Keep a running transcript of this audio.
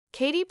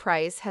Katie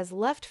Price has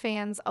left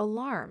fans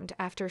alarmed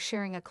after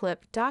sharing a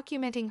clip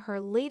documenting her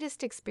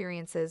latest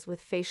experiences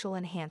with facial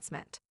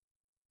enhancement.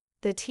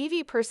 The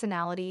TV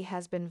personality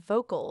has been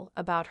vocal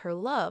about her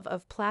love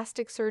of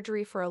plastic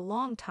surgery for a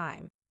long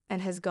time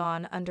and has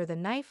gone under the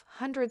knife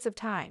hundreds of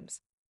times,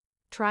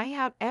 trying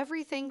out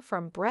everything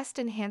from breast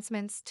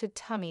enhancements to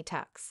tummy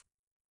tucks.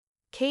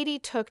 Katie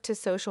took to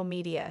social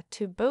media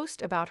to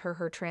boast about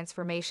her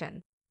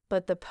transformation,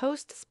 but the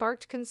post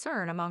sparked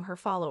concern among her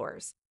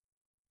followers.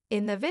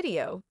 In the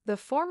video, the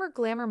former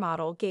glamour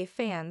model gave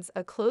fans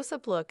a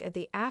close-up look at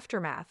the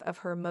aftermath of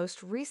her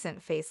most recent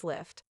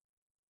facelift.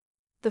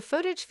 The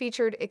footage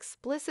featured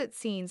explicit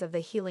scenes of the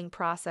healing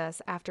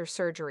process after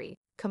surgery,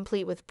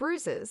 complete with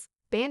bruises,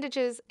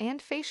 bandages, and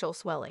facial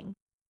swelling.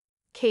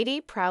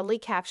 Katie proudly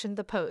captioned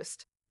the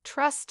post,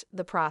 "Trust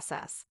the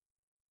process."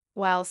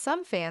 While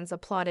some fans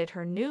applauded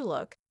her new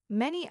look,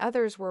 many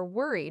others were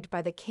worried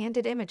by the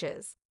candid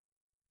images.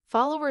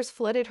 Followers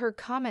flooded her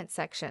comment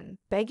section,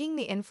 begging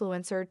the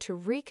influencer to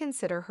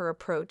reconsider her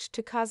approach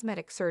to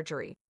cosmetic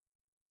surgery.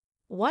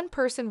 One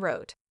person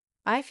wrote,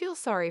 "I feel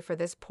sorry for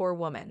this poor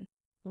woman.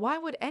 Why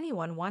would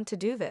anyone want to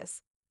do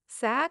this?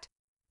 Sad?"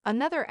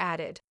 Another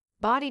added,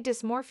 "Body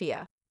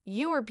dysmorphia.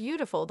 You are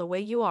beautiful the way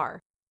you are."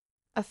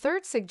 A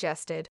third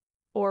suggested,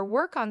 "Or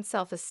work on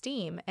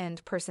self-esteem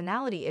and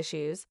personality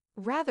issues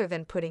rather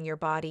than putting your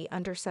body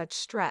under such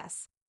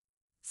stress."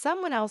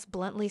 Someone else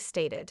bluntly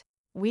stated,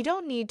 "We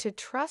don't need to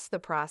trust the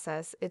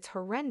process, it's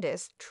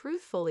horrendous,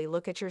 truthfully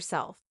look at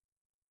yourself."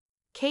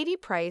 Katie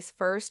Price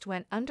first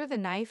went under the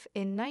knife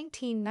in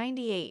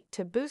 1998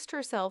 to boost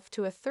herself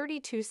to a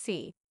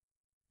 32C.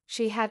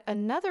 She had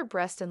another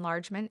breast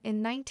enlargement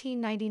in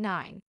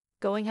 1999,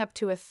 going up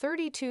to a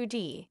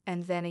 32D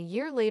and then a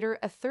year later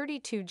a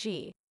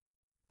 32G.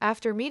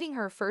 After meeting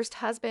her first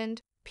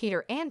husband,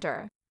 Peter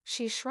Ander,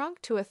 she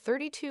shrunk to a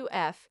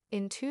 32F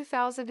in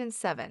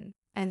 2007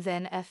 and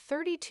then a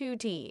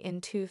 32D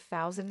in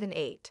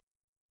 2008.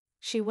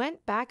 She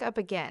went back up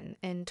again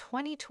in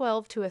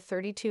 2012 to a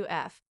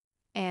 32F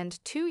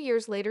and 2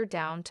 years later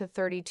down to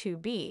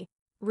 32B,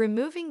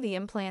 removing the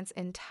implants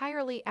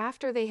entirely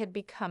after they had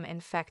become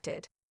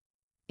infected.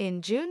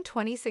 In June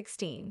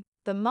 2016,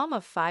 the mom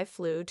of 5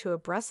 flew to a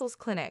Brussels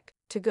clinic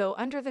to go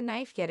under the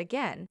knife yet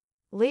again,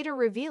 later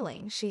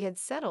revealing she had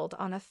settled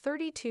on a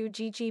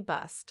 32GG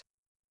bust.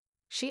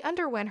 She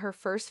underwent her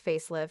first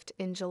facelift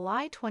in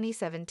July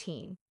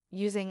 2017,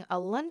 using a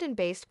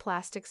London-based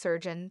plastic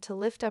surgeon to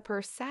lift up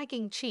her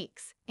sagging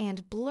cheeks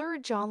and blur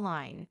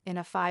jawline in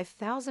a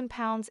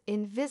 £5,000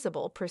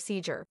 invisible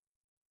procedure.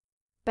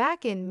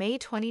 Back in May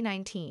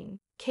 2019,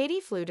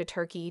 Katie flew to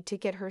Turkey to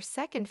get her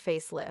second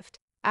facelift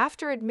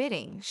after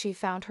admitting she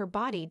found her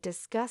body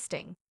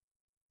disgusting.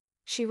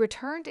 She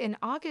returned in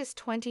August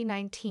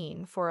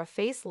 2019 for a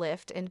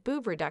facelift and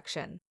boob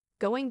reduction,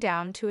 going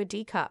down to a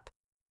D cup.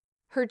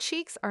 Her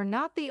cheeks are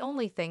not the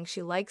only thing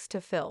she likes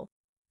to fill.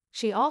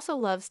 She also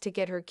loves to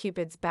get her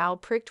Cupid's bow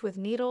pricked with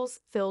needles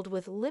filled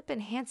with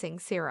lip-enhancing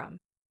serum.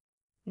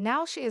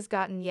 Now she has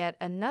gotten yet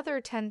another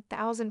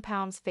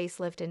 £10,000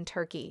 facelift in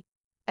Turkey,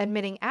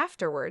 admitting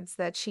afterwards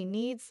that she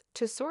needs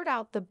to sort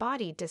out the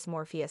body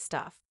dysmorphia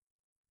stuff.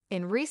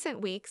 In recent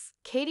weeks,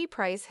 Katie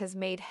Price has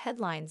made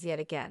headlines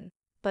yet again,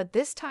 but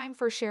this time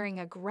for sharing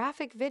a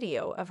graphic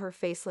video of her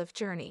facelift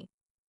journey.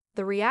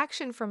 The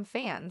reaction from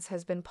fans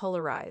has been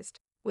polarized,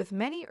 with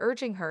many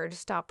urging her to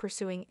stop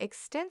pursuing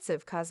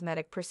extensive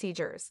cosmetic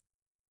procedures.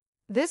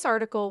 This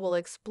article will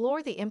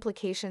explore the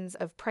implications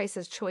of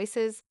Price's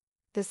choices,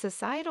 the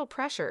societal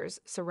pressures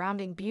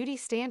surrounding beauty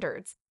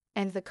standards,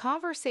 and the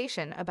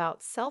conversation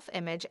about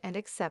self-image and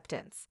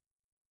acceptance.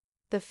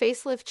 The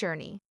facelift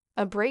journey,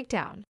 a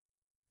breakdown.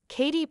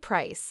 Katie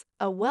Price,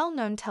 a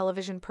well-known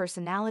television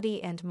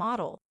personality and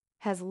model,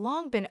 has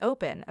long been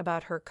open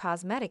about her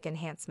cosmetic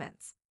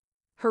enhancements.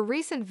 Her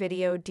recent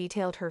video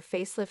detailed her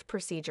facelift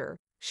procedure,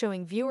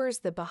 showing viewers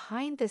the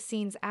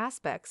behind-the-scenes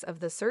aspects of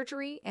the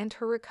surgery and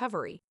her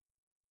recovery.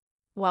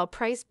 While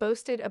Price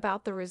boasted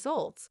about the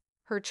results,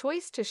 her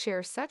choice to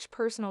share such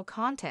personal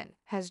content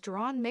has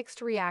drawn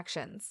mixed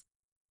reactions.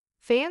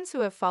 Fans who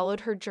have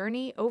followed her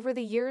journey over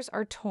the years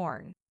are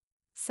torn.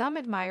 Some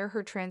admire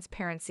her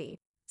transparency,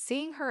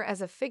 seeing her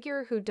as a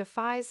figure who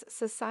defies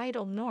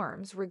societal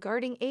norms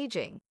regarding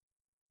aging.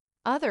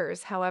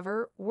 Others,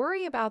 however,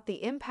 worry about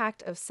the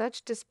impact of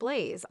such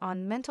displays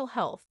on mental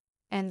health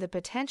and the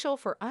potential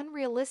for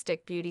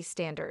unrealistic beauty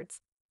standards.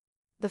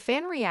 The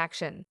fan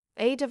reaction,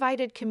 a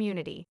divided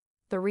community.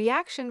 The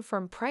reaction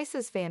from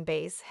Price's fan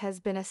base has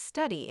been a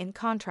study in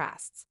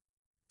contrasts.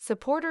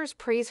 Supporters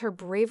praise her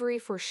bravery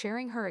for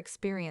sharing her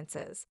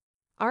experiences,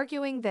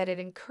 arguing that it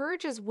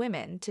encourages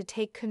women to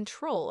take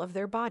control of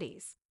their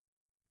bodies.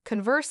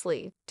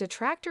 Conversely,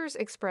 detractors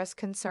express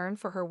concern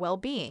for her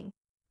well-being,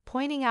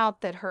 pointing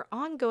out that her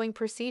ongoing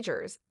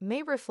procedures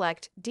may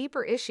reflect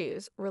deeper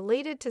issues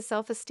related to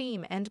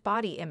self-esteem and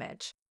body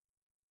image.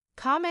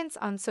 Comments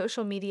on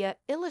social media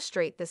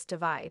illustrate this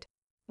divide.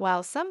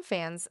 While some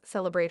fans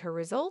celebrate her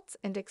results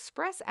and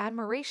express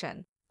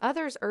admiration,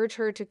 others urge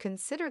her to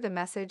consider the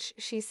message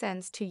she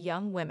sends to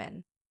young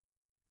women.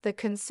 The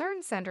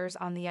concern centers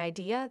on the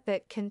idea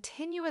that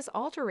continuous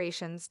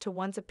alterations to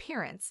one's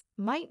appearance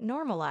might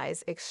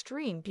normalize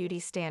extreme beauty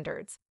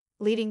standards,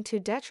 leading to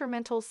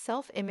detrimental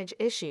self-image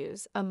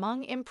issues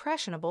among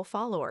impressionable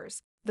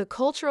followers. The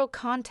cultural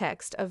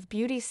context of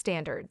beauty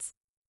standards.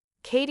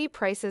 Katie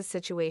Price's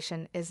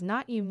situation is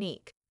not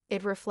unique.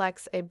 It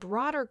reflects a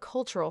broader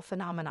cultural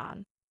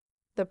phenomenon.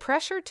 The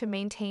pressure to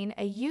maintain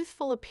a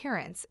youthful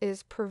appearance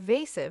is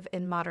pervasive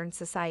in modern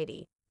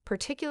society,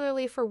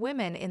 particularly for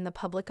women in the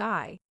public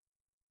eye.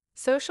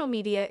 Social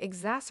media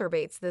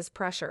exacerbates this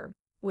pressure,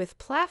 with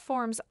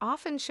platforms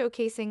often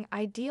showcasing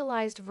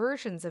idealized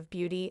versions of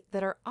beauty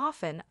that are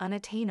often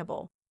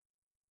unattainable.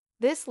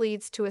 This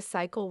leads to a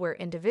cycle where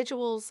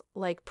individuals,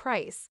 like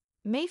Price,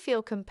 may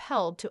feel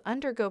compelled to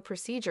undergo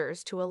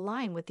procedures to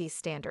align with these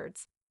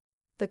standards.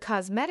 The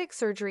cosmetic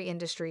surgery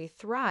industry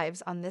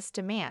thrives on this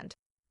demand,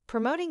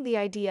 promoting the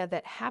idea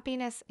that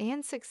happiness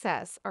and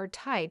success are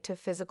tied to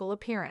physical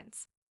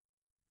appearance.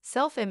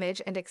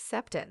 Self-image and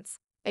acceptance,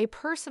 a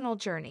personal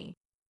journey.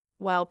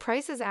 While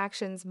Price's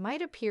actions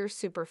might appear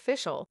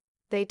superficial,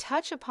 they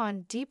touch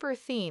upon deeper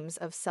themes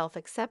of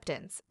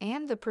self-acceptance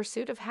and the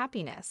pursuit of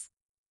happiness.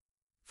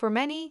 For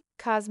many,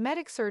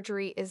 cosmetic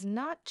surgery is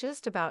not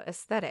just about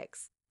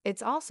aesthetics,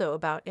 it's also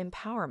about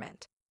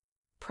empowerment.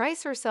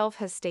 Price herself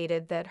has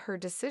stated that her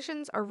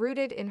decisions are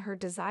rooted in her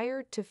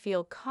desire to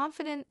feel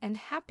confident and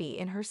happy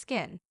in her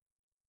skin.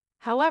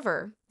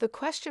 However, the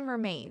question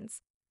remains,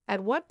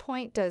 at what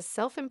point does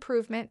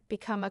self-improvement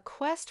become a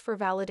quest for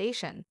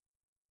validation?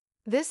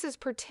 This is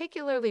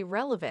particularly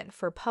relevant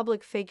for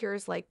public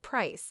figures like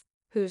Price,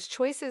 whose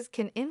choices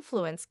can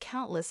influence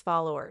countless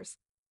followers.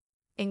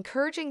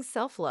 Encouraging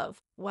self-love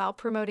while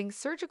promoting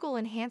surgical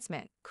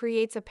enhancement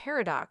creates a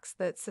paradox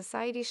that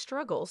society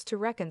struggles to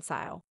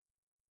reconcile.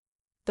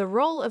 The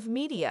role of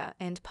media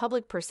and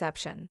public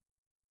perception.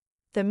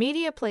 The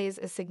media plays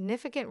a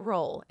significant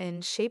role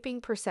in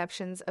shaping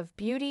perceptions of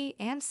beauty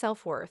and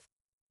self-worth.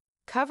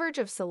 Coverage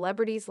of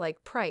celebrities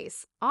like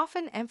Price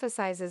often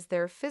emphasizes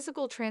their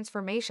physical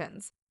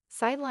transformations,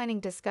 sidelining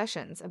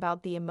discussions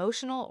about the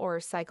emotional or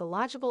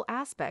psychological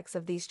aspects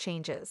of these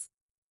changes.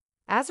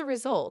 As a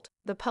result,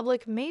 the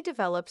public may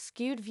develop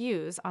skewed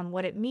views on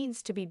what it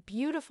means to be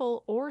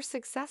beautiful or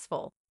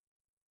successful.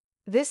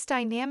 This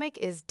dynamic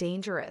is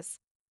dangerous.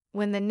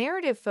 When the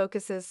narrative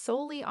focuses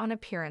solely on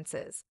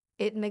appearances,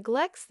 it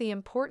neglects the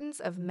importance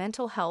of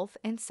mental health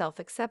and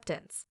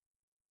self-acceptance.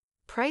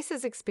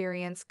 Price's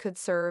experience could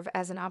serve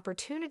as an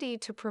opportunity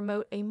to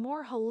promote a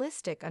more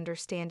holistic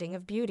understanding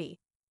of beauty,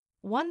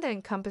 one that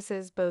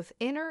encompasses both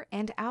inner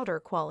and outer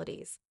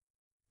qualities.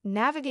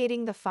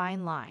 Navigating the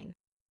fine line.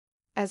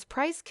 As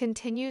Price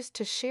continues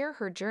to share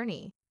her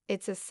journey,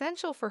 it's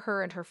essential for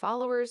her and her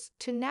followers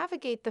to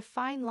navigate the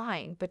fine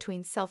line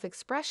between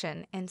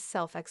self-expression and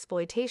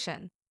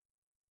self-exploitation.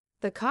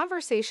 The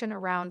conversation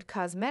around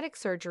cosmetic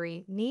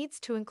surgery needs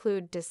to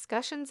include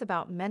discussions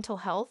about mental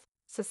health,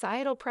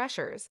 societal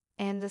pressures,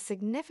 and the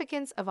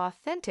significance of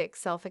authentic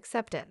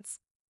self-acceptance.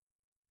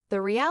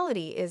 The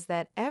reality is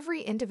that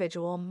every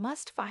individual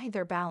must find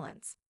their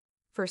balance.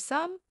 For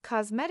some,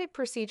 cosmetic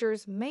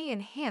procedures may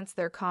enhance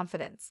their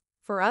confidence.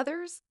 For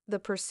others, the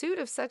pursuit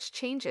of such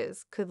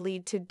changes could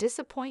lead to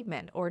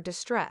disappointment or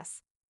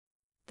distress.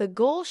 The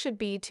goal should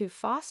be to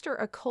foster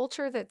a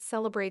culture that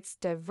celebrates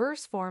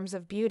diverse forms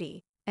of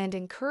beauty and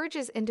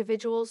encourages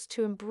individuals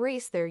to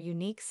embrace their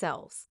unique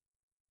selves.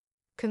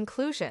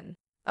 Conclusion: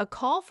 a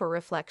call for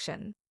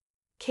reflection.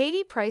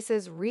 Katie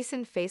Price's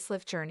recent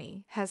facelift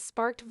journey has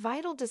sparked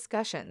vital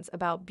discussions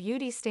about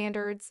beauty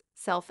standards,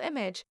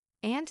 self-image,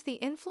 and the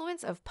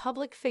influence of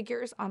public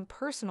figures on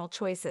personal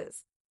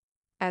choices.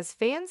 As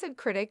fans and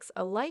critics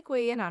alike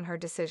weigh in on her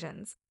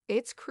decisions,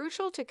 it's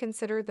crucial to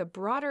consider the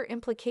broader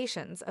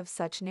implications of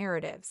such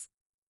narratives.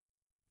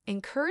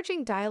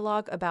 Encouraging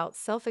dialogue about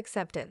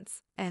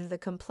self-acceptance and the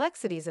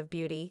complexities of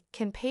beauty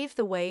can pave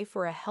the way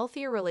for a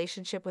healthier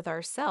relationship with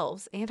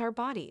ourselves and our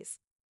bodies.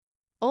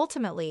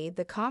 Ultimately,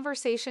 the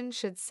conversation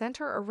should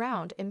center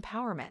around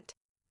empowerment,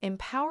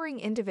 empowering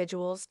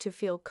individuals to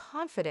feel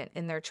confident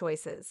in their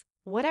choices,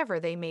 whatever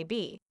they may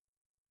be.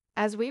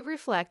 As we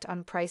reflect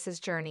on Price's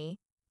journey,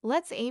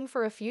 let's aim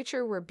for a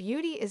future where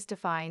beauty is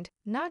defined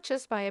not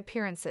just by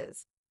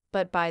appearances,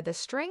 but by the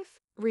strength,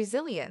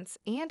 resilience,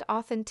 and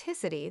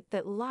authenticity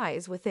that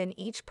lies within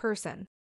each person.